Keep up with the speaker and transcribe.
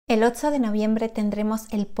El 8 de noviembre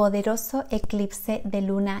tendremos el poderoso eclipse de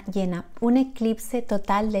luna llena, un eclipse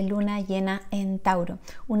total de luna llena en Tauro,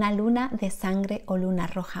 una luna de sangre o luna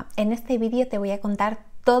roja. En este vídeo te voy a contar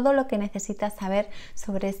todo lo que necesitas saber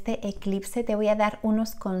sobre este eclipse. Te voy a dar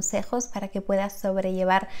unos consejos para que puedas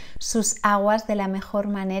sobrellevar sus aguas de la mejor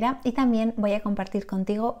manera y también voy a compartir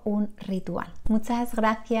contigo un ritual. Muchas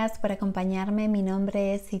gracias por acompañarme. Mi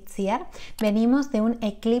nombre es Itziar. Venimos de un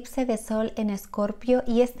eclipse de sol en Escorpio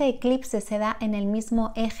y este eclipse se da en el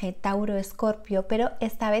mismo eje Tauro-Escorpio, pero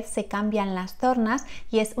esta vez se cambian las tornas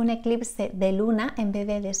y es un eclipse de luna en vez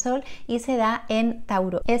de sol y se da en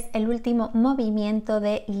Tauro. Es el último movimiento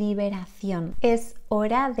de liberación. Es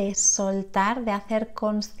hora de soltar, de hacer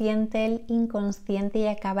consciente el inconsciente y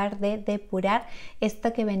acabar de depurar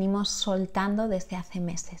esto que venimos soltando desde hace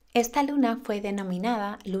meses. Esta luna fue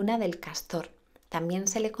denominada luna del castor. También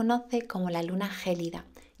se le conoce como la luna gélida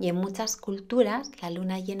y en muchas culturas la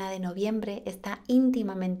luna llena de noviembre está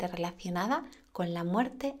íntimamente relacionada con la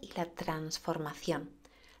muerte y la transformación.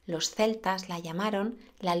 Los celtas la llamaron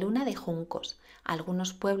la luna de juncos.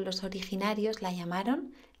 Algunos pueblos originarios la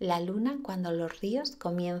llamaron la luna cuando los ríos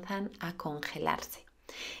comienzan a congelarse.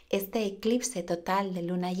 Este eclipse total de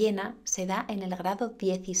luna llena se da en el grado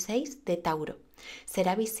 16 de Tauro.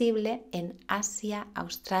 Será visible en Asia,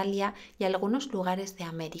 Australia y algunos lugares de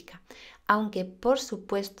América, aunque por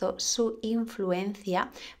supuesto su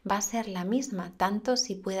influencia va a ser la misma, tanto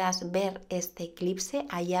si puedas ver este eclipse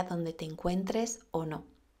allá donde te encuentres o no.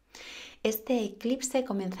 Este eclipse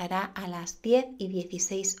comenzará a las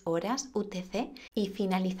 10:16 horas UTC y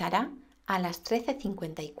finalizará a las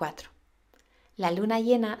 13:54. La luna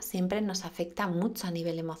llena siempre nos afecta mucho a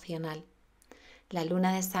nivel emocional. La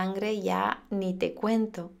luna de sangre ya ni te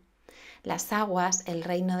cuento. Las aguas, el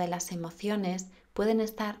reino de las emociones, pueden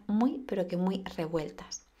estar muy pero que muy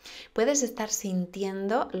revueltas. Puedes estar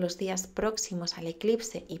sintiendo los días próximos al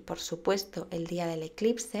eclipse y por supuesto el día del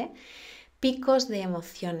eclipse picos de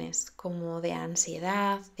emociones como de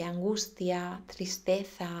ansiedad, de angustia,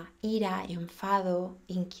 tristeza, ira, enfado,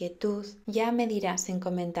 inquietud. Ya me dirás en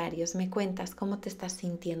comentarios, me cuentas cómo te estás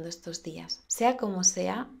sintiendo estos días. Sea como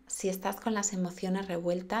sea, si estás con las emociones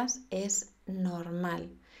revueltas es normal.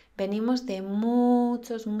 Venimos de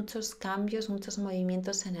muchos cambios, muchos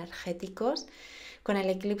movimientos energéticos con el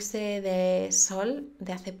eclipse de sol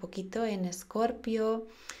de hace poquito en Escorpio,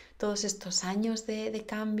 todos estos años de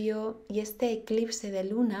cambio y este eclipse de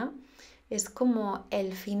luna es como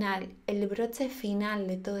el final, el broche final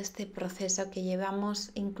de todo este proceso que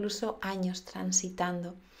llevamos incluso años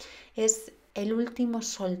transitando. Es el último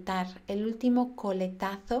soltar, el último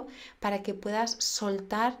coletazo para que puedas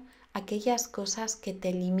soltar aquellas cosas que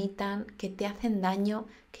te limitan, que te hacen daño,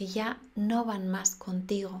 que ya no van más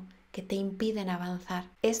contigo, que te impiden avanzar.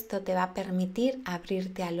 Esto te va a permitir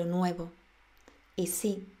abrirte a lo nuevo. Y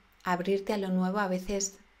sí, abrirte a lo nuevo a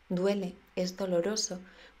veces duele, es doloroso,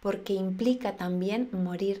 porque implica también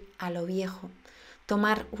morir a lo viejo.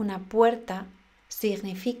 Tomar una puerta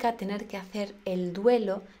significa tener que hacer el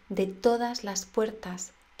duelo de todas las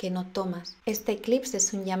puertas que no tomas. Este eclipse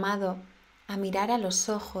es un llamado a mirar a los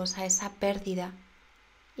ojos a esa pérdida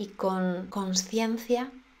y con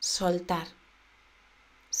conciencia soltar.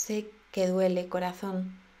 Sé que duele,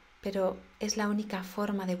 corazón, pero es la única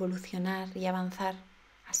forma de evolucionar y avanzar,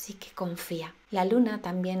 así que confía. La luna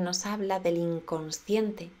también nos habla del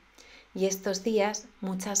inconsciente y estos días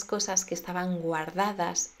muchas cosas que estaban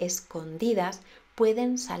guardadas, escondidas,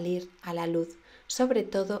 pueden salir a la luz, sobre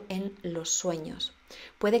todo en los sueños.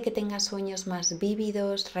 Puede que tengas sueños más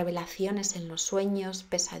vívidos, revelaciones en los sueños,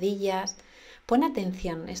 pesadillas. Pon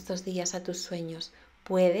atención estos días a tus sueños.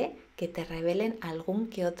 Puede que te revelen algún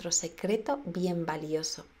que otro secreto bien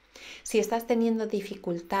valioso. Si estás teniendo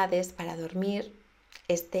dificultades para dormir,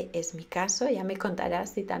 este es mi caso, ya me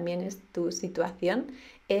contarás si también es tu situación,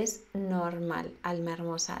 es normal, alma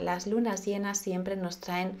hermosa. Las lunas llenas siempre nos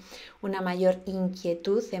traen una mayor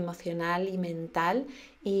inquietud emocional y mental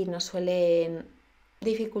y nos suelen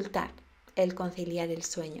dificultar el conciliar el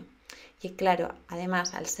sueño. Y claro,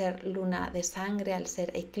 además al ser luna de sangre, al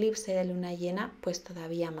ser eclipse de luna llena, pues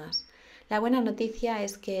todavía más. La buena noticia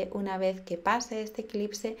es que una vez que pase este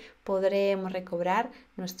eclipse podremos recobrar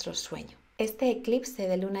nuestro sueño. Este eclipse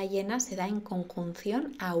de luna llena se da en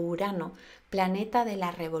conjunción a Urano, planeta de la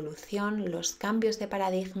revolución, los cambios de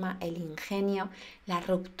paradigma, el ingenio, la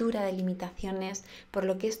ruptura de limitaciones, por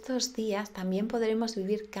lo que estos días también podremos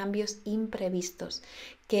vivir cambios imprevistos,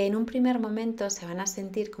 que en un primer momento se van a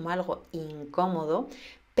sentir como algo incómodo,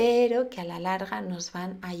 pero que a la larga nos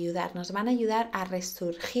van a ayudar a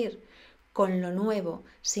resurgir con lo nuevo,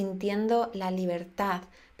 sintiendo la libertad,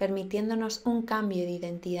 permitiéndonos un cambio de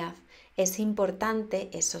identidad. Es importante,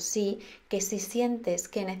 eso sí, que si sientes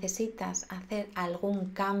que necesitas hacer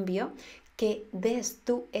algún cambio, que des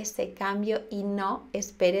tú ese cambio y no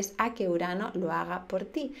esperes a que Urano lo haga por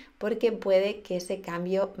ti, porque puede que ese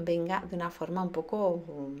cambio venga de una forma un poco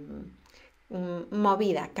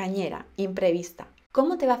movida, cañera, imprevista.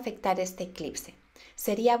 ¿Cómo te va a afectar este eclipse?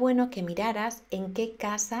 Sería bueno que miraras en qué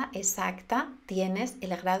casa exacta tienes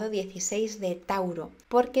el grado 16 de Tauro,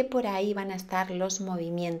 porque por ahí van a estar los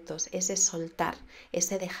movimientos, ese soltar,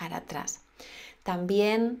 ese dejar atrás.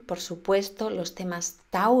 También, por supuesto, los temas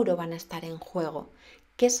Tauro van a estar en juego.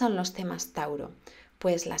 ¿Qué son los temas Tauro?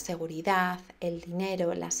 Pues la seguridad, el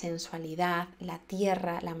dinero, la sensualidad, la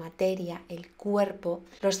tierra, la materia, el cuerpo,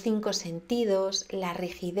 los 5 sentidos, la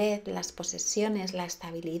rigidez, las posesiones, la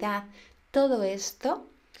estabilidad. Todo esto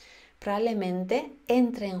probablemente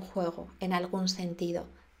entre en juego en algún sentido,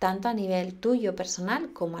 tanto a nivel tuyo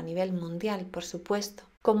personal como a nivel mundial, por supuesto.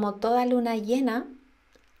 Como toda luna llena,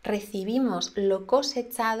 recibimos lo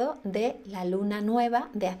cosechado de la luna nueva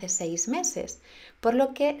de hace 6 meses, por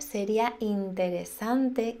lo que sería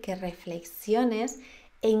interesante que reflexiones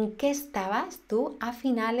en qué estabas tú a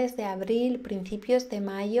finales de abril, principios de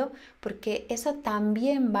mayo, porque eso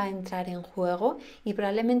también va a entrar en juego y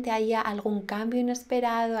probablemente haya algún cambio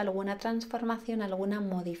inesperado, alguna transformación, alguna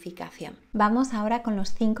modificación. Vamos ahora con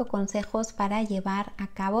los 5 consejos para llevar a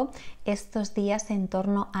cabo estos días en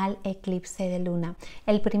torno al eclipse de luna.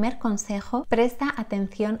 El primer consejo: presta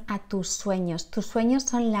atención a tus sueños. Tus sueños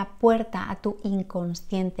son la puerta a tu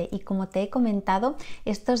inconsciente y, como te he comentado,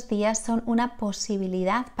 estos días son una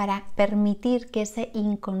posibilidad para permitir que ese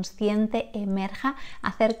inconsciente emerja,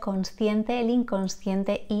 hacer consciente el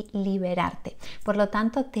inconsciente y liberarte. Por lo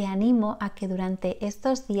tanto, te animo a que durante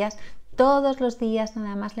estos días, todos los días,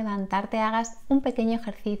 nada más levantarte, hagas un pequeño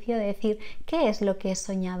ejercicio de decir: ¿qué es lo que he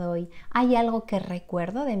soñado hoy? ¿Hay algo que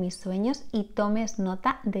recuerdo de mis sueños? Y tomes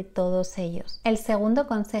nota de todos ellos. El segundo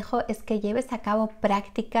consejo es que lleves a cabo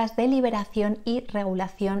prácticas de liberación y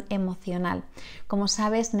regulación emocional. Como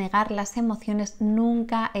sabes, negar las emociones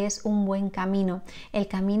nunca es un buen camino. El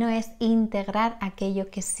camino es integrar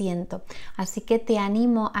aquello que siento. Así que te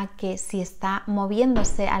animo a que, si está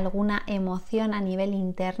moviéndose alguna emoción a nivel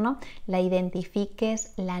interno, la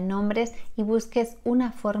identifiques, la nombres y busques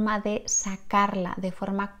una forma de sacarla de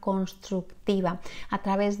forma constructiva a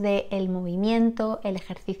través del movimiento, el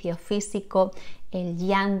ejercicio físico, el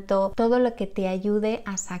llanto. Todo lo que te ayude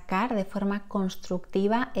a sacar de forma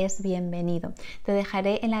constructiva es bienvenido. Te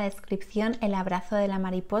dejaré en la descripción el abrazo de la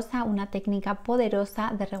mariposa, una técnica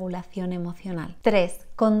poderosa de regulación emocional. 3.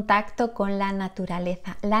 Contacto con la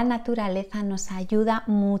naturaleza. La naturaleza nos ayuda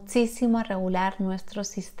muchísimo a regular nuestro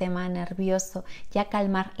sistema nervioso y a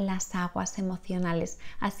calmar las aguas emocionales.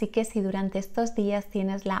 Así que si durante estos días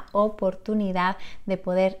tienes la oportunidad de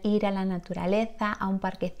poder ir a la naturaleza, a un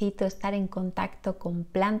parquecito, estar en contacto con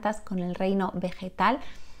plantas, con el reino vegetal,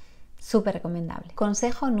 súper recomendable.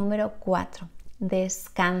 Consejo número 4.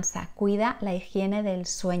 Descansa, cuida la higiene del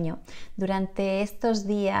sueño. Durante estos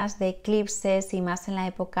días de eclipses y más en la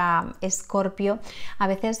época Escorpio, a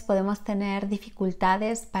veces podemos tener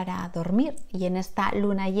dificultades para dormir, y en esta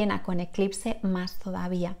luna llena con eclipse más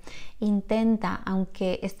todavía. Intenta,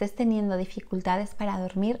 aunque estés teniendo dificultades para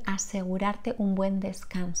dormir, asegurarte un buen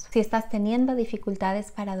descanso. Si estás teniendo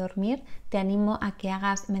dificultades para dormir, te animo a que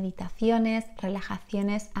hagas meditaciones,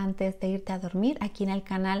 relajaciones antes de irte a dormir. Aquí en el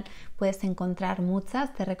canal puedes encontrar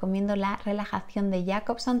muchas. Te recomiendo la relajación de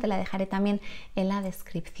Jacobson, te la dejaré también en la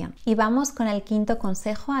descripción. Y vamos con el quinto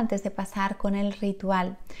consejo antes de pasar con el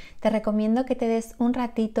ritual. Te recomiendo que te des un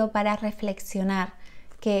ratito para reflexionar,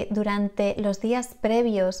 que durante los días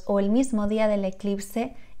previos o el mismo día del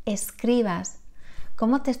eclipse escribas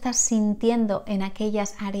cómo te estás sintiendo en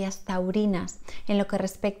aquellas áreas taurinas en lo que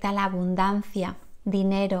respecta a la abundancia,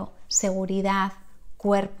 dinero, seguridad,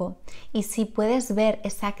 cuerpo. Y si puedes ver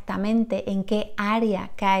exactamente en qué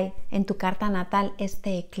área cae en tu carta natal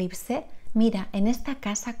este eclipse, mira, en esta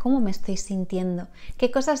casa cómo me estoy sintiendo,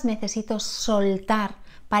 qué cosas necesito soltar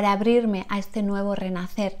para abrirme a este nuevo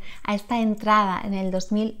renacer, a esta entrada en el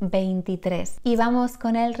 2023. Y vamos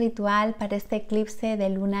con el ritual para este eclipse de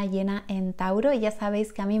luna llena en Tauro. Y ya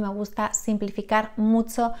sabéis que a mí me gusta simplificar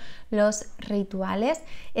mucho los rituales.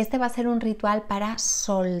 Este va a ser un ritual para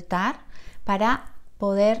soltar, para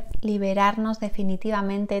poder liberarnos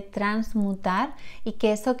definitivamente, transmutar, y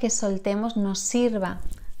que eso que soltemos nos sirva,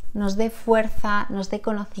 nos dé fuerza, nos dé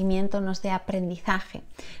conocimiento, nos dé aprendizaje.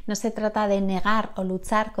 No se trata de negar o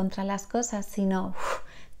luchar contra las cosas, sino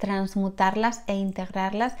transmutarlas e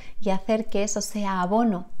integrarlas y hacer que eso sea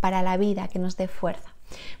abono para la vida, que nos dé fuerza.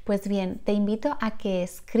 Pues bien, te invito a que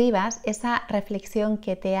escribas esa reflexión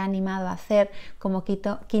que te he animado a hacer como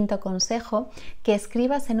quinto consejo, que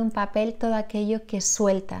escribas en un papel todo aquello que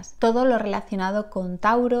sueltas, todo lo relacionado con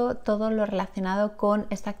Tauro, todo lo relacionado con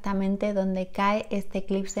exactamente donde cae este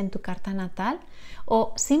eclipse en tu carta natal,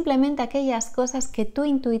 o simplemente aquellas cosas que tú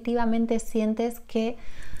intuitivamente sientes que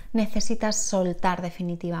necesitas soltar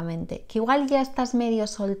definitivamente, que igual ya estás medio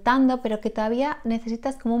soltando, pero que todavía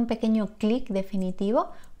necesitas como un pequeño clic definitivo.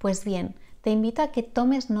 Pues bien, te invito a que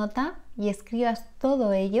tomes nota y escribas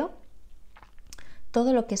todo ello,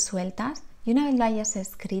 todo lo que sueltas, y una vez lo hayas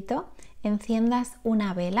escrito, enciendas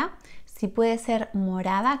una vela. Si puede ser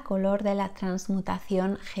morada, color de la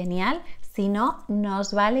transmutación, genial. Si no,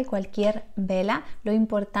 nos vale cualquier vela. Lo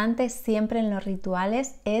importante siempre en los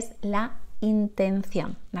rituales es la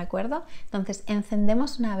intención, ¿de acuerdo? Entonces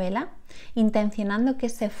encendemos una vela intencionando que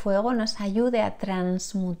ese fuego nos ayude a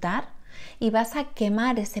transmutar, y vas a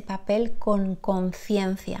quemar ese papel con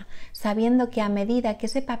conciencia, sabiendo que a medida que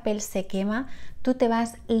ese papel se quema, tú te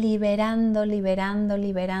vas liberando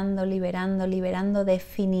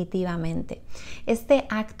definitivamente. Este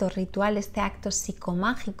acto ritual, este acto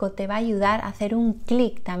psicomágico te va a ayudar a hacer un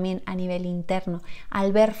clic también a nivel interno,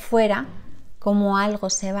 al ver fuera cómo algo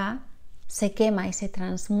se quema y se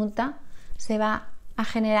transmuta, se va a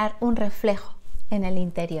generar un reflejo en el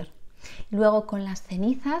interior. Luego, con las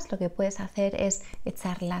cenizas, lo que puedes hacer es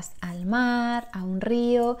echarlas al mar, a un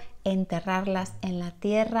río, enterrarlas en la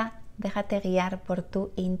tierra. Déjate guiar por tu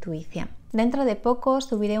intuición. Dentro de poco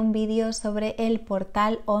subiré un vídeo sobre el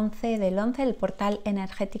portal 11 del 11, el portal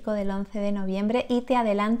energético del 11 de noviembre, y te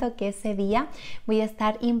adelanto que ese día voy a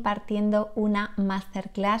estar impartiendo una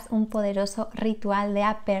masterclass, un poderoso ritual de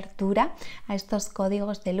apertura a estos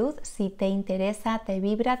códigos de luz. Si te interesa, te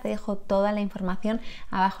vibra, te dejo toda la información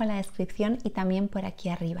abajo en la descripción y también por aquí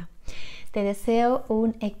arriba. Te deseo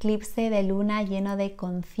un eclipse de luna lleno de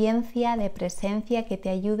conciencia, de presencia, que te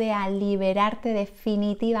ayude a liberarte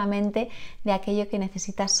definitivamente de aquello que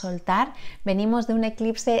necesitas soltar. Venimos de un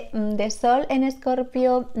eclipse de sol en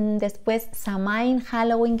Escorpio, después Samhain,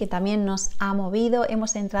 Halloween, que también nos ha movido.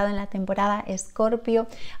 Hemos entrado en la temporada Escorpio.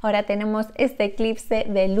 Ahora tenemos este eclipse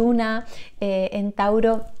de luna en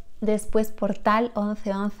Tauro. Después portal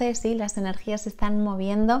 11-11, sí, las energías se están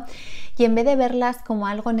moviendo, y en vez de verlas como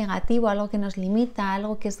algo negativo, algo que nos limita,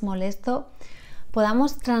 algo que es molesto,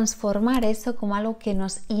 podamos transformar eso como algo que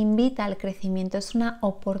nos invita al crecimiento. Es una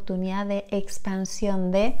oportunidad de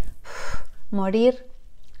expansión, de morir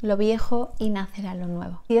lo viejo y nacer a lo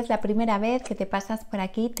nuevo. Si es la primera vez que te pasas por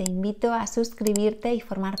aquí, te invito a suscribirte y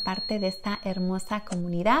formar parte de esta hermosa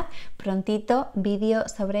comunidad. Prontito vídeo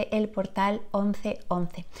sobre el portal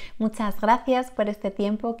 11-11. Muchas gracias por este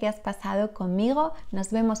tiempo que has pasado conmigo. Nos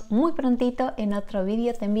vemos muy prontito en otro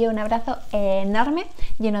vídeo. Te envío un abrazo enorme,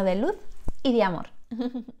 lleno de luz y de amor.